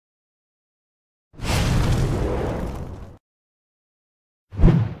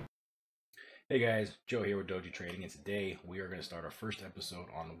Hey guys, Joe here with Doji Trading, and today we are going to start our first episode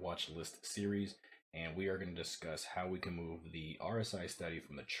on the watch list series, and we are going to discuss how we can move the RSI study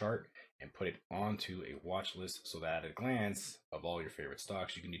from the chart and put it onto a watch list so that at a glance of all your favorite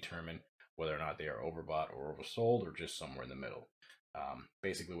stocks, you can determine whether or not they are overbought or oversold or just somewhere in the middle.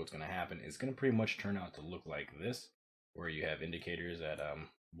 Basically, what's going to happen is going to pretty much turn out to look like this, where you have indicators that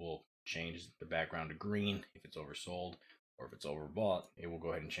will change the background to green if it's oversold, or if it's overbought, it will go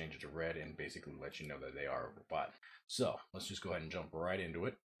ahead and change it to red and basically let you know that they are overbought. So let's just go ahead and jump right into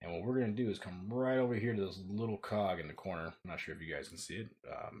it. And what we're going to do is come right over here to this little cog in the corner. I'm not sure if you guys can see it,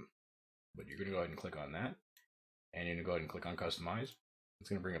 but you're going to go ahead and click on that. And you're going to go ahead and click on Customize. It's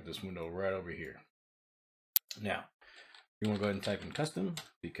going to bring up this window right over here. Now, you want to go ahead and type in Custom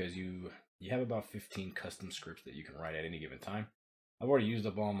because you have about 15 custom scripts that you can write at any given time. I've already used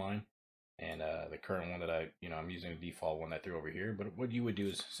up all mine. And the current one that I'm using the default one that I threw over here. But what you would do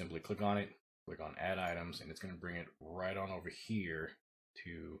is simply click on it, click on Add Items, and it's going to bring it right on over here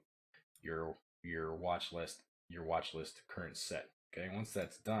to your watch list current set. Okay, once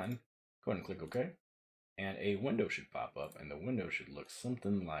that's done, go ahead and click OK, and a window should pop up, and the window should look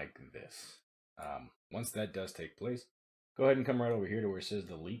something like this. Once that does take place, go ahead and come right over here to where it says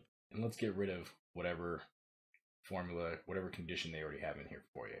Delete, and let's get rid of whatever formula, whatever condition they already have in here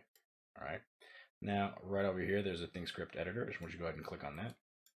for you. All right, now right over here, there's a thing script editor. I just want you to go ahead and click on that.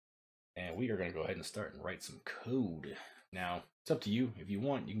 And we are going to go ahead and start and write some code. Now, it's up to you. If you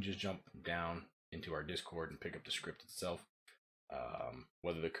want, you can just jump down into our Discord and pick up the script itself,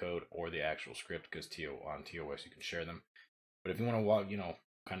 whether the code or the actual script, because on TOS you can share them. But if you want to walk,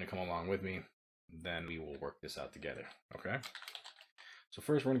 kind of come along with me, then we will work this out together. Okay. So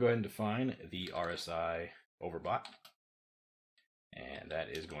first, we're going to go ahead and define the RSI overbought. And that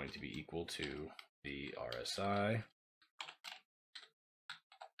is going to be equal to the RSI.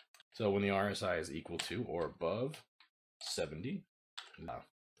 So when the RSI is equal to or above 70, and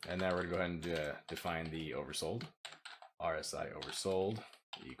now we're going to go ahead and define the oversold. RSI oversold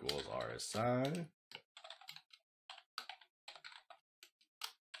equals RSI.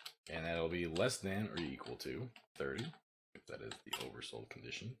 And that'll be less than or equal to 30, if that is the oversold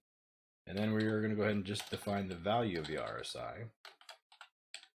condition. And then we are going to go ahead and just define the value of the RSI.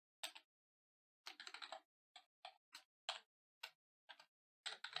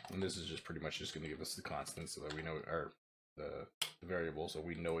 And this is just pretty much just going to give us the constant so that we know, or the variable, so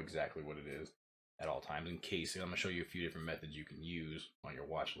we know exactly what it is at all times in case. I'm going to show you a few different methods you can use on your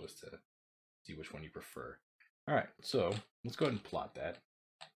watch list to see which one you prefer. All right, so let's go ahead and plot that.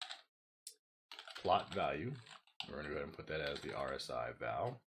 Plot value. We're going to go ahead and put that as the RSI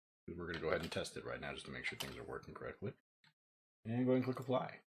val. We're going to go ahead and test it right now just to make sure things are working correctly. And go ahead and click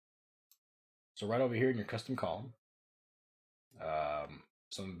apply. So right over here in your custom column,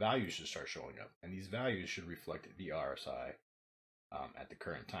 some values should start showing up, and these values should reflect the RSI at the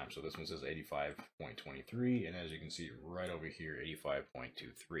current time. So this one says 85.23, and as you can see right over here,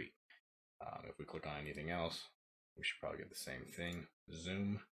 85.23. If we click on anything else, we should probably get the same thing.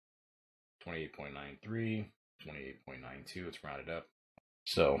 Zoom, 28.93, 28.92, it's rounded up.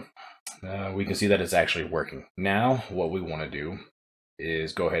 So we can see that it's actually working. Now what we want to do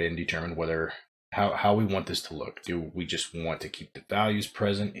is go ahead and determine whether how we want this to look. Do we just want to keep the values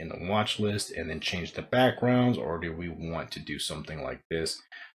present in the watch list and then change the backgrounds, or do we want to do something like this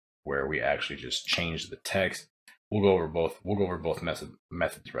where we actually just change the text? We'll go over both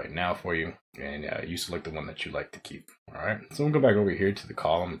methods right now for you, and you select the one that you like to keep. All right, so we'll go back over here to the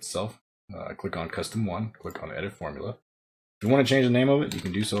column itself. Click on Custom 1, click on Edit Formula. If you want to change the name of it, you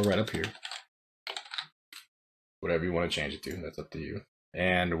can do so right up here. Whatever you want to change it to, that's up to you.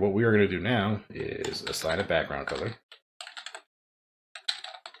 And what we are going to do now is assign a background color.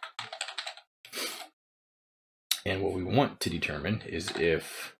 And what we want to determine is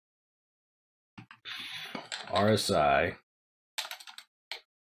if RSI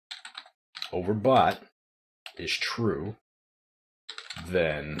overbought is true,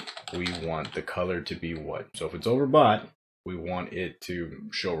 then we want the color to be what? So if it's overbought, we want it to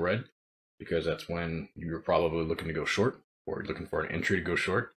show red, because that's when you're probably looking to go short, or looking for an entry to go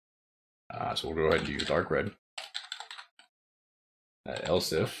short. So we'll go ahead and use dark red.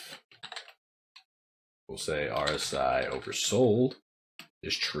 Else if we'll say RSI oversold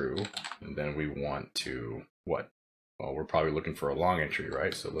is true, and then we want to what? Well, we're probably looking for a long entry,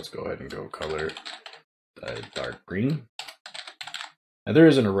 right? So let's go ahead and go color dark green. Now there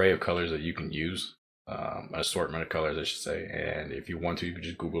is an array of colors that you can use, an assortment of colors, I should say. And if you want to, you can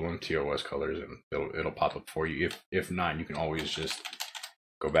just Google them, TOS colors, and it'll pop up for you. If not, you can always just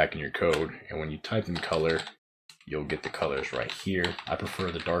go back in your code, and when you type in color, you'll get the colors right here. I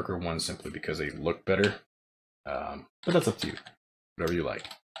prefer the darker ones simply because they look better, but that's up to you, whatever you like.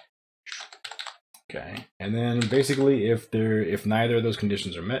 Okay, and then basically if neither of those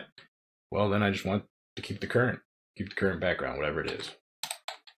conditions are met, well, then I just want to keep the current background, whatever it is.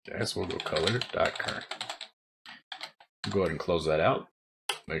 Okay, so we'll go color.current. We'll go ahead and close that out.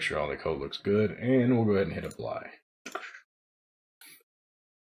 Make sure all the code looks good, and we'll go ahead and hit apply.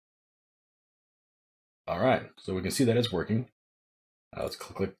 All right, so we can see that it's working. Let's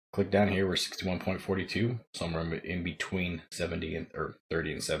click down here. We're 61.42, somewhere in between 70 and or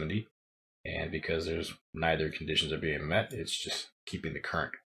 30 and 70. And because there's neither conditions are being met, it's just keeping the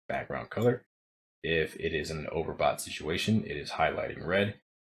current background color. If it is an overbought situation, it is highlighting red,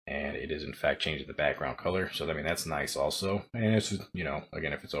 and it is in fact changing the background color. So I mean, that's nice also. And it's, you know,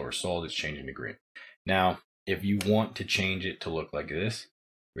 again, if it's oversold, it's changing to green. Now, if you want to change it to look like this,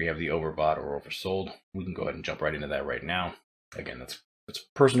 we have the overbought or oversold. We can go ahead and jump right into that right now. Again, that's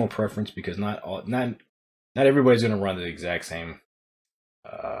personal preference, because not everybody's going to run the exact same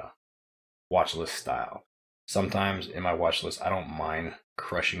watch list style. Sometimes in my watch list, I don't mind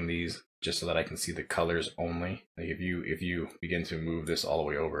crushing these just so that I can see the colors only. Like if you begin to move this all the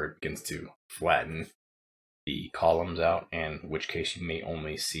way over, it begins to flatten the columns out, and in which case you may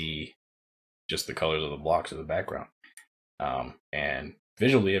only see just the colors of the blocks of the background. And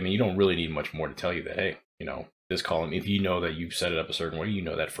visually, I mean, you don't really need much more to tell you that, hey, you know, this column, if you know that you've set it up a certain way, you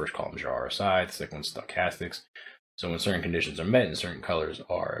know that first column is your RSI, the second one's stochastics. So when certain conditions are met and certain colors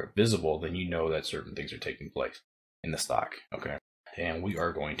are visible, then you know that certain things are taking place in the stock. Okay, and we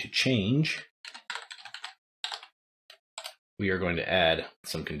are going to change. We are going to add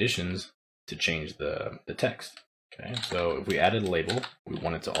some conditions to change the text. Okay, so if we added a label, we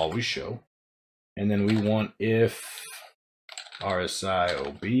want it to always show, and then we want if RSI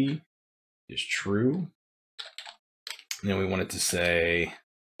OB is true, and then we want it to say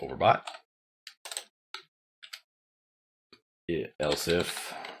overbought. Else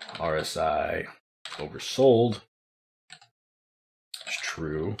if RSI oversold is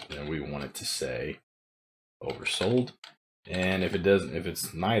true, then we want it to say oversold. And if it doesn't, if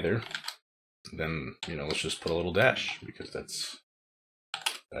it's neither, then, you know, let's just put a little dash, because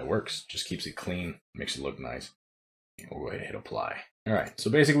that works. Just keeps it clean, makes it look nice. And we'll go ahead and hit apply. All right, so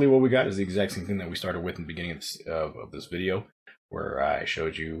basically what we got is the exact same thing that we started with in the beginning of this video, where I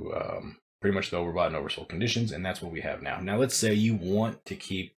showed you pretty much the overbought and oversold conditions, and that's what we have now. Now let's say you want to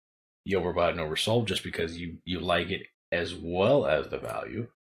keep the overbought and oversold just because you like it as well as the value.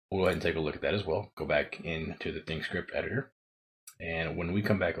 We'll go ahead and take a look at that as well. Go back into the ThinkScript editor, and when we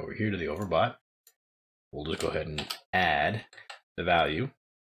come back over here to the overbought, we'll just go ahead and add the value,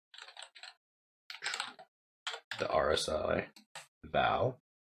 the RSI val,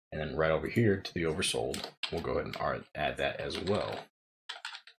 and then right over here to the oversold, we'll go ahead and add that as well.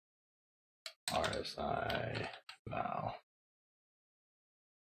 RSI val.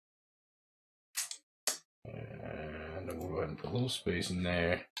 And we'll go ahead and put a little space in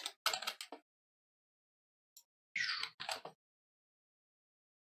there.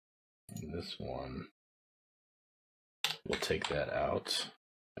 And this one, we'll take that out,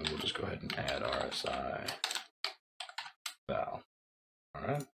 and we'll just go ahead and add RSI val. All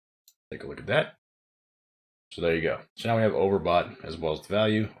right, take a look at that. So there you go. So now we have overbought as well as the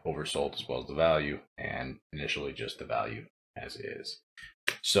value, oversold as well as the value, and initially just the value as is.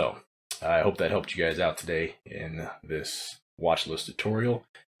 So I hope that helped you guys out today in this watch list tutorial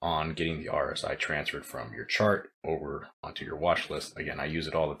on getting the RSI transferred from your chart over onto your watch list. Again, I use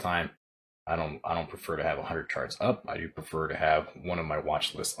it all the time. I don't prefer to have 100 charts up. I do prefer to have one of my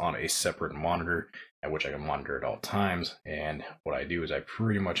watch lists on a separate monitor at which I can monitor at all times. And what I do is I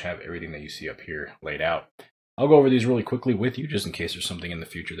pretty much have everything that you see up here laid out. I'll go over these really quickly with you, just in case there's something in the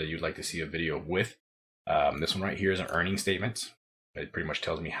future that you'd like to see a video with. This one right here is an earnings statement. It pretty much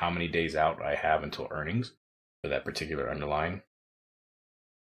tells me how many days out I have until earnings for that particular underlying.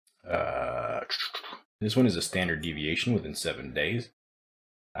 This one is a standard deviation within 7 days,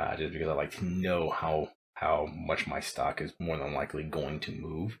 just because I like to know how much my stock is more than likely going to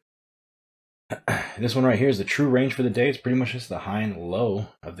move. This one right here is the true range for the day. It's pretty much just the high and low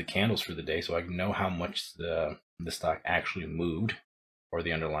of the candles for the day, so I can know how much the stock actually moved, or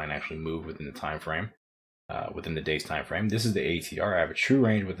the underlying actually moved within the time frame, within the day's time frame. This is the ATR. I have a true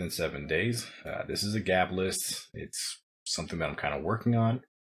range within 7 days. This is a gap list. It's something that I'm kind of working on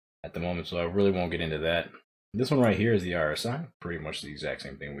at the moment, so I really won't get into that. This one right here is the RSI, pretty much the exact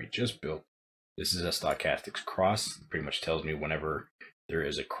same thing we just built. This is a stochastics cross. It pretty much tells me whenever there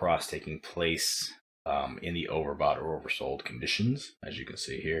is a cross taking place in the overbought or oversold conditions, as you can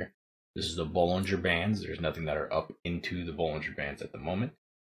see here. This is the Bollinger Bands. There's nothing that are up into the Bollinger Bands at the moment.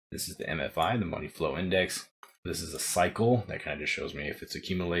 This is the MFI, the Money Flow Index. This is a cycle that kind of just shows me if it's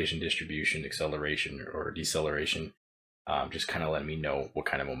accumulation, distribution, acceleration, or deceleration. Just kind of letting me know what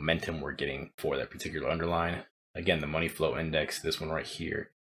kind of momentum we're getting for that particular underline. Again, the Money Flow Index, this one right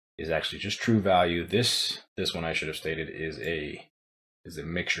here, is actually just true value. This one I should have stated is a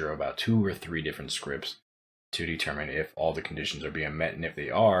mixture of about 2 or 3 different scripts to determine if all the conditions are being met, and if they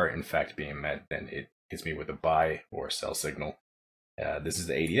are in fact being met, then it hits me with a buy or a sell signal. This is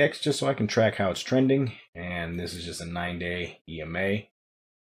the ADX, just so I can track how it's trending, and this is just a 9-day EMA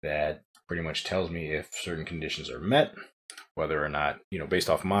that pretty much tells me if certain conditions are met, whether or not, based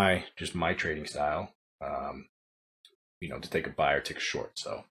off my trading style, to take a buy or take a short.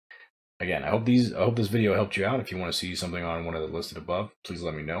 So again, I hope this video helped you out. If you want to see something on one of the listed above, please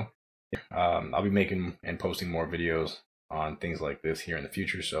let me know. I'll be making and posting more videos on things like this here in the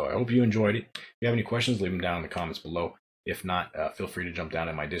future, so I hope you enjoyed it. If you have any questions, leave them down in the comments below. If not, feel free to jump down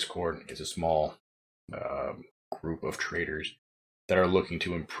in my Discord. It's a small group of traders that are looking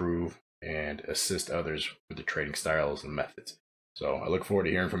to improve and assist others with the trading styles and methods. So I look forward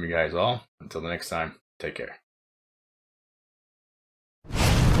to hearing from you guys all. Until the next time, take care.